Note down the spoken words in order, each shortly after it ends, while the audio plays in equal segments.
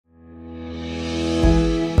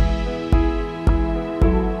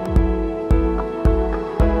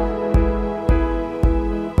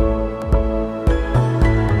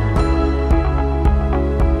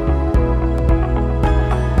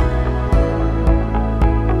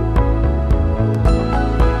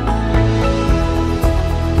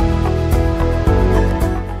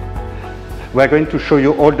We're going to show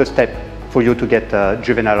you all the steps for you to get a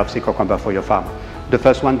juvenile of sea cucumber for your farm. The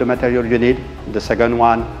first one, the material you need. The second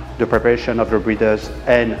one, the preparation of the breeders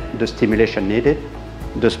and the stimulation needed.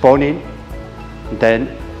 The spawning.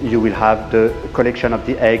 Then you will have the collection of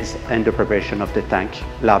the eggs and the preparation of the tank,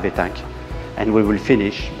 larvae tank. And we will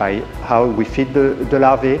finish by how we feed the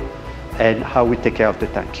larvae and how we take care of the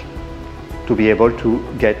tank to be able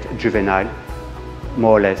to get juvenile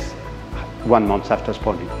more or less 1 month after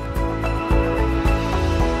spawning.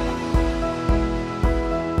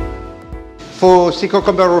 For sea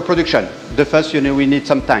cucumber reproduction, the first we need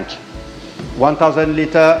some tank. 1000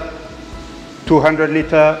 liter, 200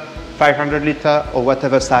 liter, 500 liter or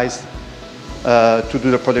whatever size to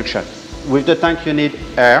do the production. With the tank you need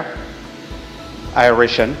air,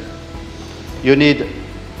 aeration. You need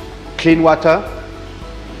clean water,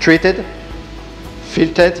 treated,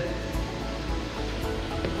 filtered.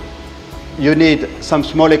 You need some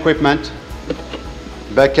small equipment,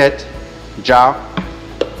 bucket, jar,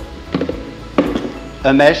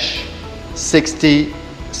 a mesh, 60,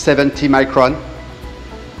 70 micron,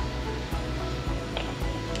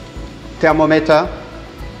 thermometer,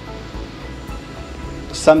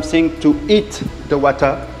 something to heat the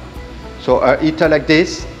water, so a heater like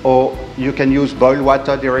this, or you can use boiled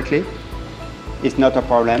water directly, it's not a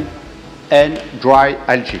problem, and dry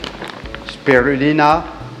algae, spirulina,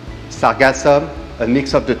 sargassum, a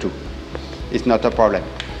mix of the two, it's not a problem.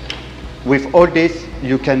 With all this,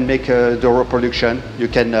 you can make the reproduction, you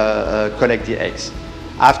can collect the eggs.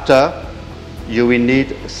 After, you will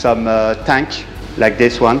need some tank, like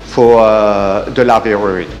this one, for the larvae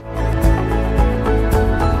rearing.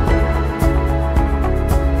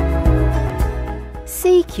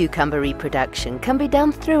 Sea cucumber reproduction can be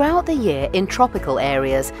done throughout the year in tropical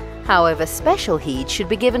areas. However, special heed should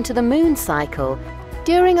be given to the moon cycle.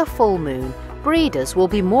 During a full moon, breeders will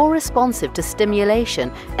be more responsive to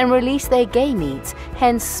stimulation and release their gametes,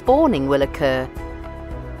 hence spawning will occur.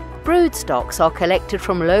 Broodstocks are collected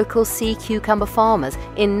from local sea cucumber farmers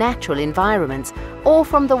in natural environments or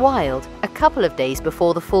from the wild a couple of days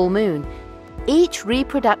before the full moon. Each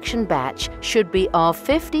reproduction batch should be of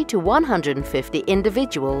 50 to 150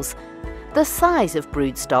 individuals. The size of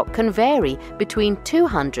broodstock can vary between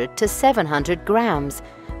 200 to 700 grams.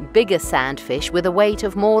 Bigger sandfish with a weight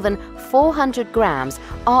of more than 400 grams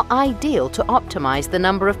are ideal to optimize the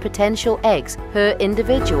number of potential eggs per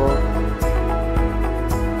individual.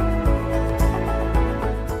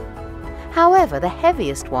 However, the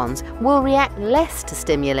heaviest ones will react less to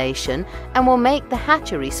stimulation and will make the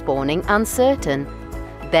hatchery spawning uncertain.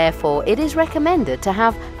 Therefore, it is recommended to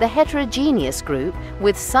have the heterogeneous group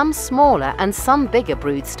with some smaller and some bigger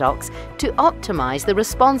broodstocks to optimize the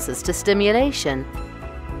responses to stimulation.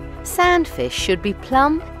 Sandfish should be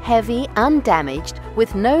plump, heavy, undamaged,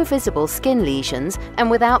 with no visible skin lesions and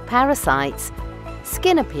without parasites.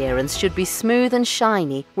 Skin appearance should be smooth and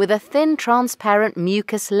shiny with a thin transparent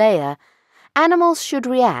mucus layer. Animals should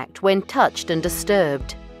react when touched and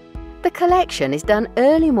disturbed. The collection is done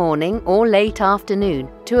early morning or late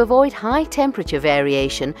afternoon to avoid high temperature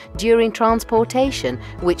variation during transportation,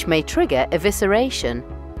 which may trigger evisceration.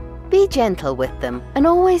 Be gentle with them and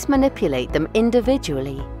always manipulate them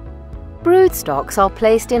individually. Broodstocks are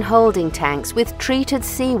placed in holding tanks with treated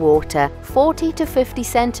seawater 40 to 50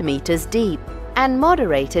 centimeters deep and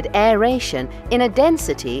moderated aeration in a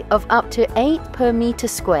density of up to 8 per meter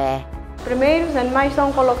square. Primeiro, os animais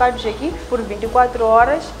são colocados aqui por 24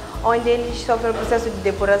 horas, onde eles sofrem o processo de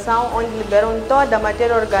depuração, onde liberam toda a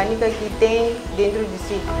matéria orgânica que tem dentro de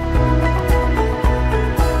si.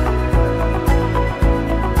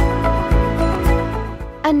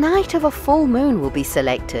 A night of a full moon will be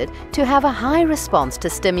selected to have a high response to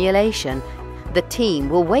stimulation. The team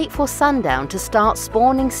will wait for sundown to start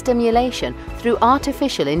spawning stimulation through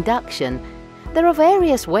artificial induction. There are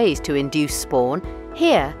various ways to induce spawn.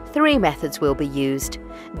 Here, 3 methods will be used: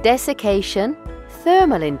 desiccation,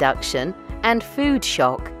 thermal induction, and food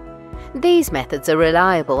shock. These methods are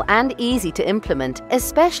reliable and easy to implement,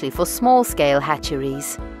 especially for small-scale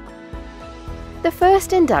hatcheries. The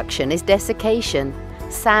first induction is desiccation.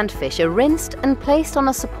 Sandfish are rinsed and placed on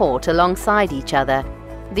a support alongside each other.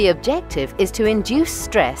 The objective is to induce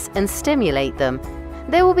stress and stimulate them.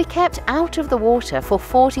 They will be kept out of the water for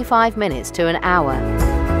 45 minutes to an hour.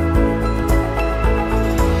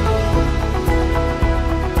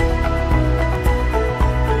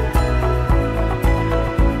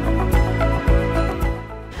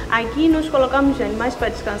 Aqui nós colocamos os animais para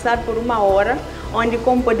descansar por 1 hora, onde,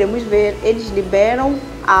 como podemos ver, eles liberam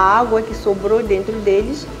a água que sobrou dentro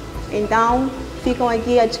deles. Então, ficam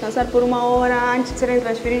aqui a descansar por 1 hora antes de serem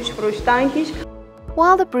transferidos para os tanques.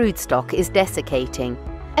 While the broodstock is desiccating,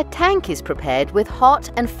 a tank is prepared with hot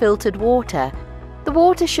and filtered water. The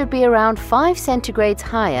water should be around 5 centigrades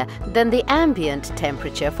higher than the ambient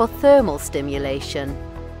temperature for thermal stimulation.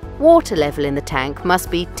 Water level in the tank must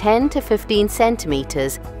be 10 to 15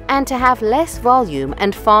 centimeters and to have less volume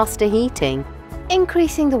and faster heating.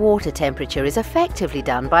 Increasing the water temperature is effectively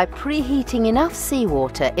done by preheating enough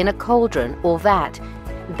seawater in a cauldron or vat,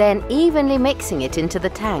 then evenly mixing it into the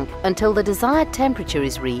tank until the desired temperature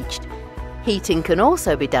is reached. Heating can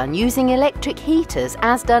also be done using electric heaters,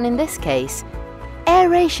 as done in this case.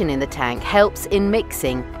 Aeration in the tank helps in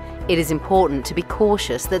mixing. It is important to be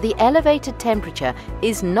cautious that the elevated temperature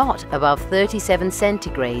is not above 37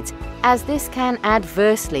 centigrades, as this can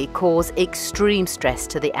adversely cause extreme stress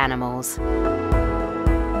to the animals.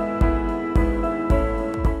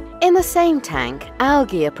 In the same tank,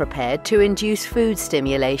 algae are prepared to induce food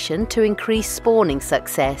stimulation to increase spawning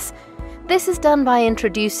success. This is done by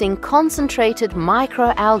introducing concentrated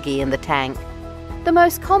microalgae in the tank. The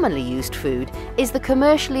most commonly used food is the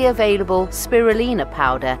commercially available spirulina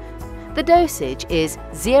powder. The dosage is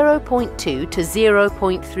 0.2 to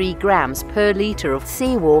 0.3 grams per litre of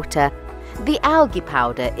seawater. The algae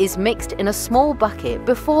powder is mixed in a small bucket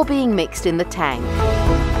before being mixed in the tank.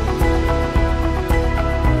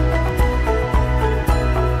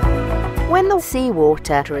 When the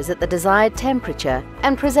seawater is at the desired temperature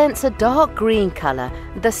and presents a dark green colour,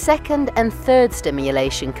 the second and third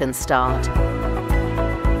stimulation can start.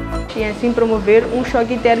 E assim promover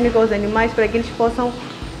choque térmico aos animais para que eles possam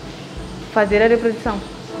fazer a reprodução.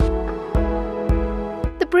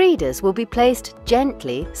 The breeders will be placed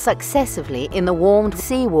gently, successively in the warmed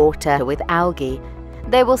seawater with algae.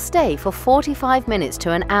 They will stay for 45 minutes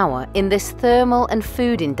to an hour in this thermal and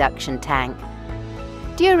food induction tank.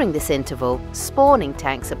 During this interval, spawning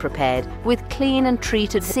tanks are prepared with clean and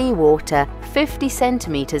treated seawater 50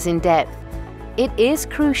 centimeters in depth. It is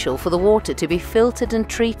crucial for the water to be filtered and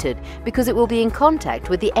treated because it will be in contact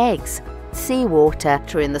with the eggs. Seawater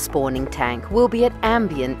in the spawning tank will be at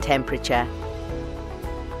ambient temperature.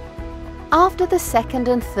 After the second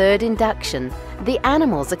and third induction, the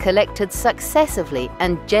animals are collected successively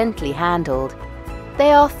and gently handled.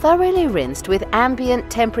 They are thoroughly rinsed with ambient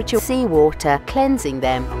temperature seawater, cleansing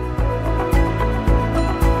them.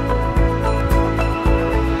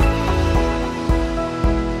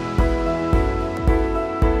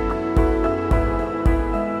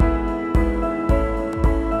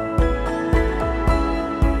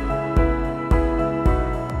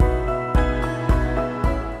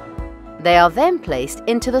 They are then placed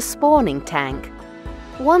into the spawning tank.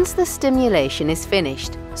 Once the stimulation is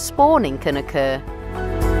finished, spawning can occur.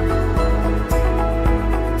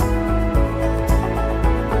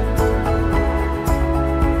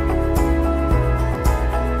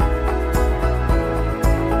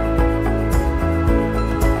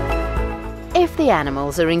 If the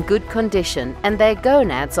animals are in good condition and their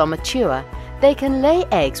gonads are mature, they can lay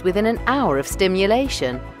eggs within an hour of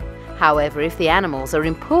stimulation. However, if the animals are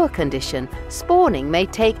in poor condition, spawning may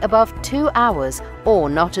take above 2 hours or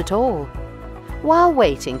not at all. While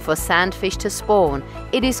waiting for sandfish to spawn,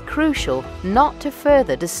 it is crucial not to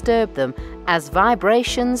further disturb them, as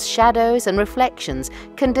vibrations, shadows and reflections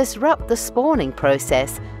can disrupt the spawning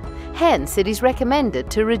process. Hence, it is recommended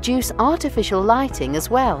to reduce artificial lighting as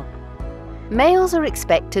well. Males are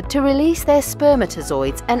expected to release their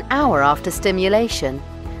spermatozoids an hour after stimulation.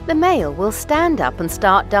 The male will stand up and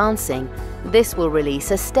start dancing. This will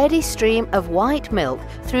release a steady stream of white milk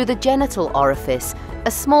through the genital orifice,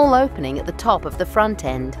 a small opening at the top of the front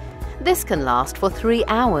end. This can last for 3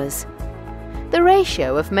 hours. The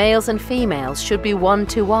ratio of males and females should be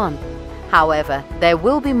 1:1. However, there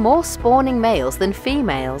will be more spawning males than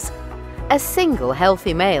females. A single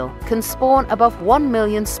healthy male can spawn above 1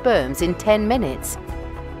 million sperms in 10 minutes.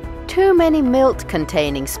 Too many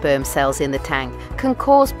milk-containing sperm cells in the tank can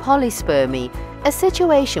cause polyspermy, a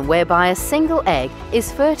situation whereby a single egg is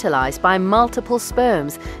fertilized by multiple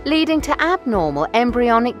sperms, leading to abnormal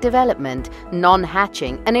embryonic development,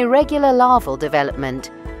 non-hatching and irregular larval development.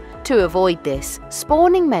 To avoid this,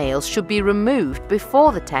 spawning males should be removed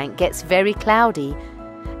before the tank gets very cloudy.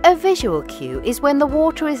 A visual cue is when the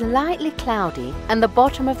water is lightly cloudy and the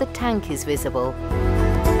bottom of the tank is visible.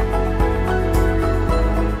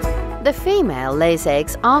 The female lays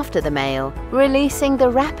eggs after the male, releasing the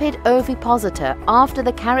rapid ovipositor after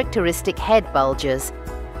the characteristic head bulges.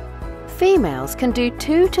 Females can do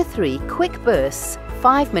 2 to 3 quick bursts,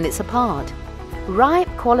 5 minutes apart. Ripe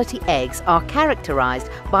quality eggs are characterized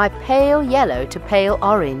by pale yellow to pale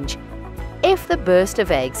orange. If the burst of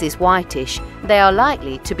eggs is whitish, they are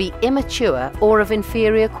likely to be immature or of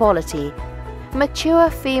inferior quality. mature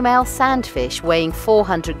female sandfish weighing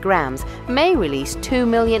 400 grams may release 2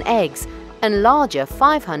 million eggs, and larger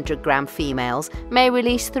 500-gram females may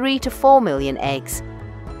release 3 to 4 million eggs.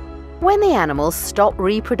 When the animals stop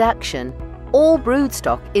reproduction, all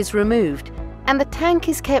broodstock is removed, and the tank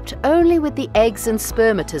is kept only with the eggs and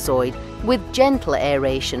spermatozoid, with gentle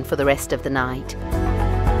aeration for the rest of the night.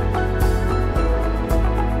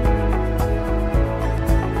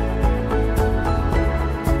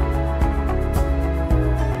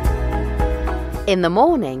 In the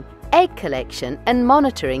morning, egg collection and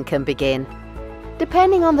monitoring can begin.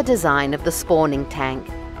 Depending on the design of the spawning tank,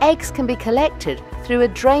 eggs can be collected through a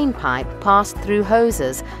drain pipe passed through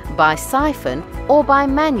hoses, by siphon or by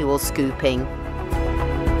manual scooping.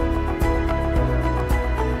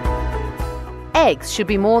 Eggs should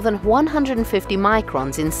be more than 150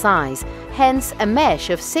 microns in size, hence a mesh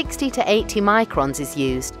of 60 to 80 microns is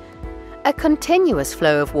used. A continuous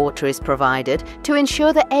flow of water is provided to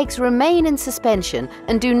ensure the eggs remain in suspension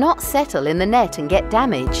and do not settle in the net and get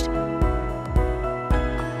damaged.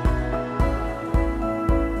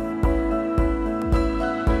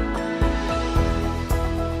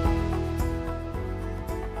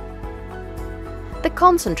 The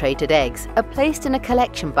concentrated eggs are placed in a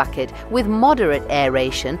collection bucket with moderate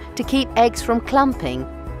aeration to keep eggs from clumping.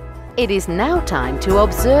 It is now time to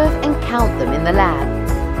observe and count them in the lab.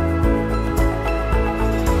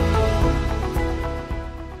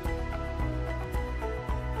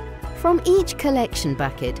 From each collection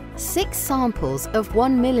bucket, 6 samples of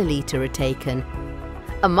 1 milliliter are taken.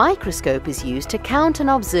 A microscope is used to count and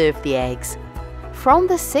observe the eggs. From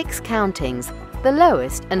the 6 countings, the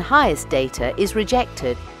lowest and highest data is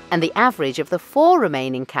rejected, and the average of the 4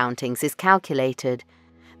 remaining countings is calculated.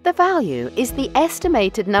 The value is the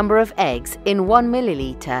estimated number of eggs in 1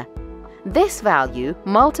 milliliter. This value,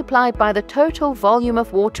 multiplied by the total volume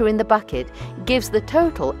of water in the bucket, gives the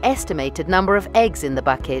total estimated number of eggs in the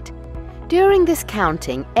bucket. During this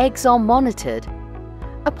counting, eggs are monitored.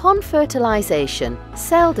 Upon fertilization,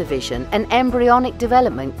 cell division and embryonic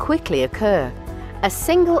development quickly occur. A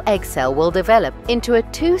single egg cell will develop into a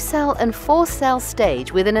 2-cell and 4-cell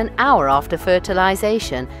stage within an hour after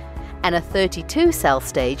fertilization, and a 32-cell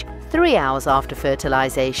stage 3 hours after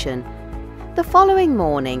fertilization. The following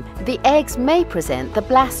morning, the eggs may present the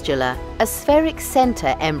blastula, a spheric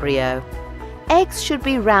center embryo. Eggs should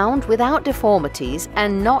be round without deformities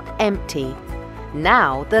and not empty.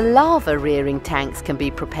 Now the larva rearing tanks can be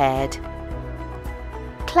prepared.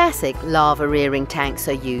 Classic larva rearing tanks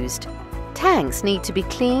are used. Tanks need to be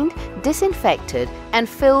cleaned, disinfected and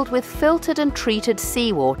filled with filtered and treated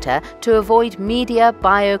seawater to avoid media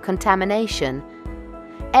biocontamination.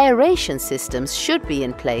 Aeration systems should be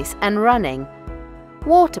in place and running.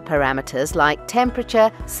 Water parameters like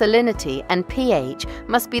temperature, salinity and pH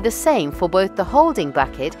must be the same for both the holding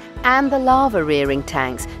bucket and the larva rearing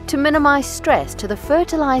tanks to minimize stress to the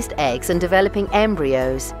fertilized eggs and developing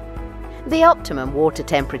embryos. The optimum water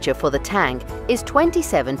temperature for the tank is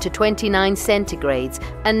 27 to 29 centigrades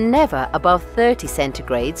and never above 30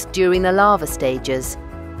 centigrades during the larva stages.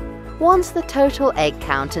 Once the total egg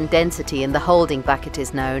count and density in the holding bucket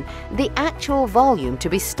is known, the actual volume to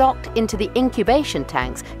be stocked into the incubation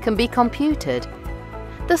tanks can be computed.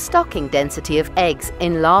 The stocking density of eggs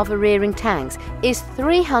in larva rearing tanks is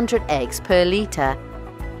 300 eggs per litre.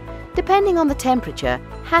 Depending on the temperature,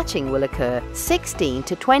 hatching will occur 16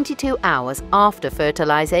 to 22 hours after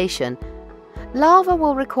fertilization. Larva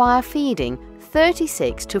will require feeding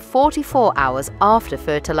 36 to 44 hours after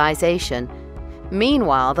fertilization.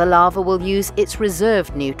 Meanwhile, the larva will use its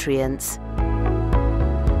reserved nutrients.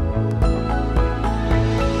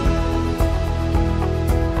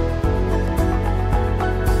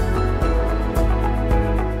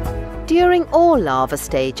 During all larva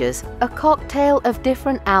stages, a cocktail of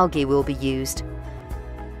different algae will be used.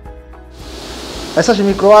 Essas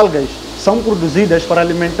microalgas são produzidas para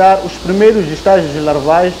alimentar os primeiros estágios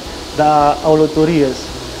larvais da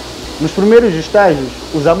holotorias. Nos primeiros estágios,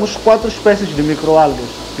 usamos 4 espécies de microalgas,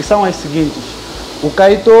 que são as seguintes: o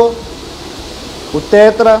caetô, o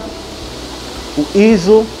tetra, o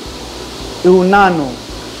iso e o nano.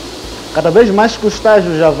 Cada vez mais que o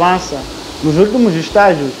estágio avança, nos últimos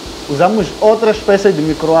estágios, usamos outra espécie de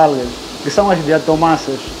microalgas, que são as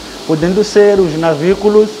diatomáceas, podendo ser os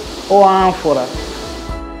navículos ou a ânfora.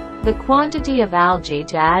 The quantity of algae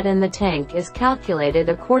to add in the tank is calculated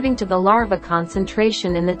according to the larva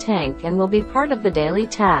concentration in the tank and will be part of the daily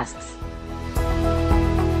tasks.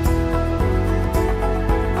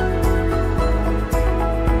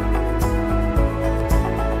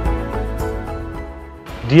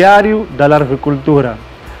 Diário da larvicultura.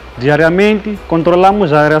 Diariamente,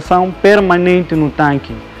 controlamos a aeração permanente no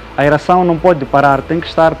tanque. A aeração não pode parar, tem que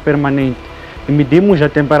estar permanente. E medimos a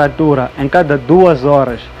temperatura em cada 2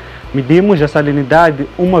 horas. Medimos a salinidade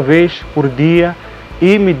uma vez por dia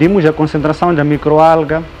e medimos a concentração da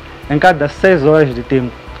microalga em cada 6 horas de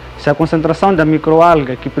tempo. Se a concentração da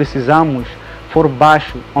microalga que precisamos for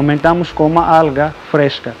baixo, aumentamos com uma alga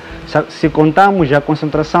fresca. Se contamos e a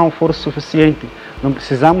concentração for suficiente, não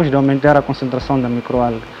precisamos de aumentar a concentração da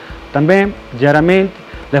microalga. Também, diariamente,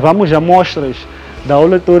 levamos amostras da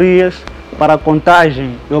oletorias para a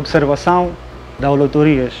contagem e observação da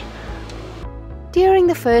oletorias. During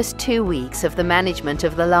the first 2 weeks of the management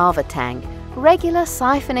of the larva tank, regular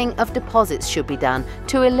siphoning of deposits should be done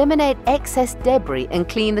to eliminate excess debris and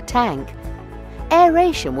clean the tank.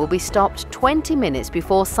 Aeration will be stopped 20 minutes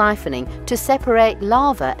before siphoning to separate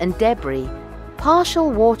larva and debris.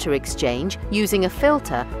 Partial water exchange using a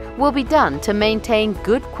filter will be done to maintain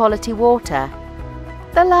good quality water.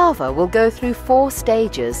 The larva will go through 4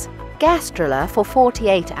 stages: gastrula for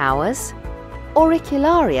 48 hours,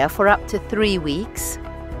 auricularia for up to 3 weeks,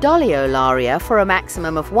 doliolaria for a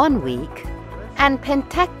maximum of 1 week, and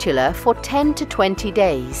pentacula for 10 to 20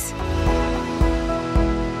 days.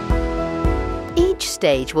 Each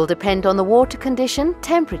stage will depend on the water condition,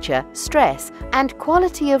 temperature, stress, and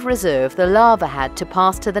quality of reserve the larva had to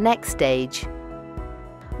pass to the next stage.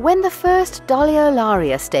 When the first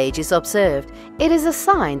doliolaria stage is observed, it is a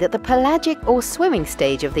sign that the pelagic or swimming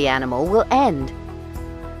stage of the animal will end.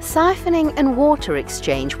 Siphoning and water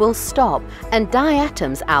exchange will stop and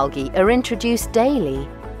diatoms algae are introduced daily.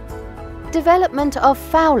 Development of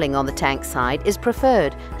fouling on the tank side is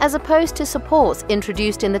preferred as opposed to supports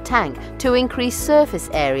introduced in the tank to increase surface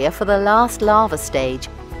area for the last larva stage,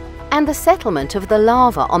 and the settlement of the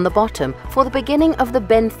larva on the bottom for the beginning of the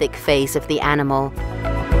benthic phase of the animal.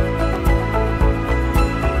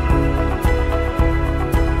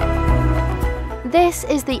 This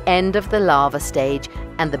is the end of the larva stage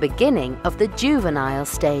and the beginning of the juvenile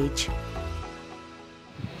stage.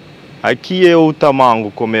 Aqui é o tamanho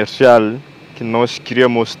comercial que nós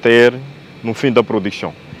queríamos ter no fim da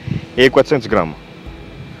produção. É 400 gramas,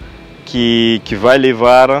 que vai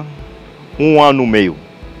levar 1 ano e meio.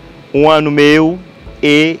 1 ano e meio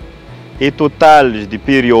é totais de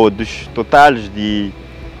períodos, totais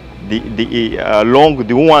ao longo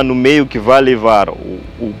de 1 ano e meio que vai levar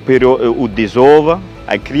o desova,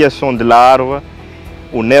 a criação de larva,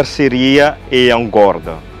 o nurseria e a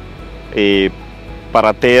engorda.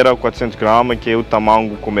 Para ter 400 gramas, que é o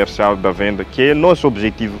tamanho comercial da venda, que é nosso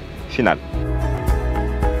objetivo final.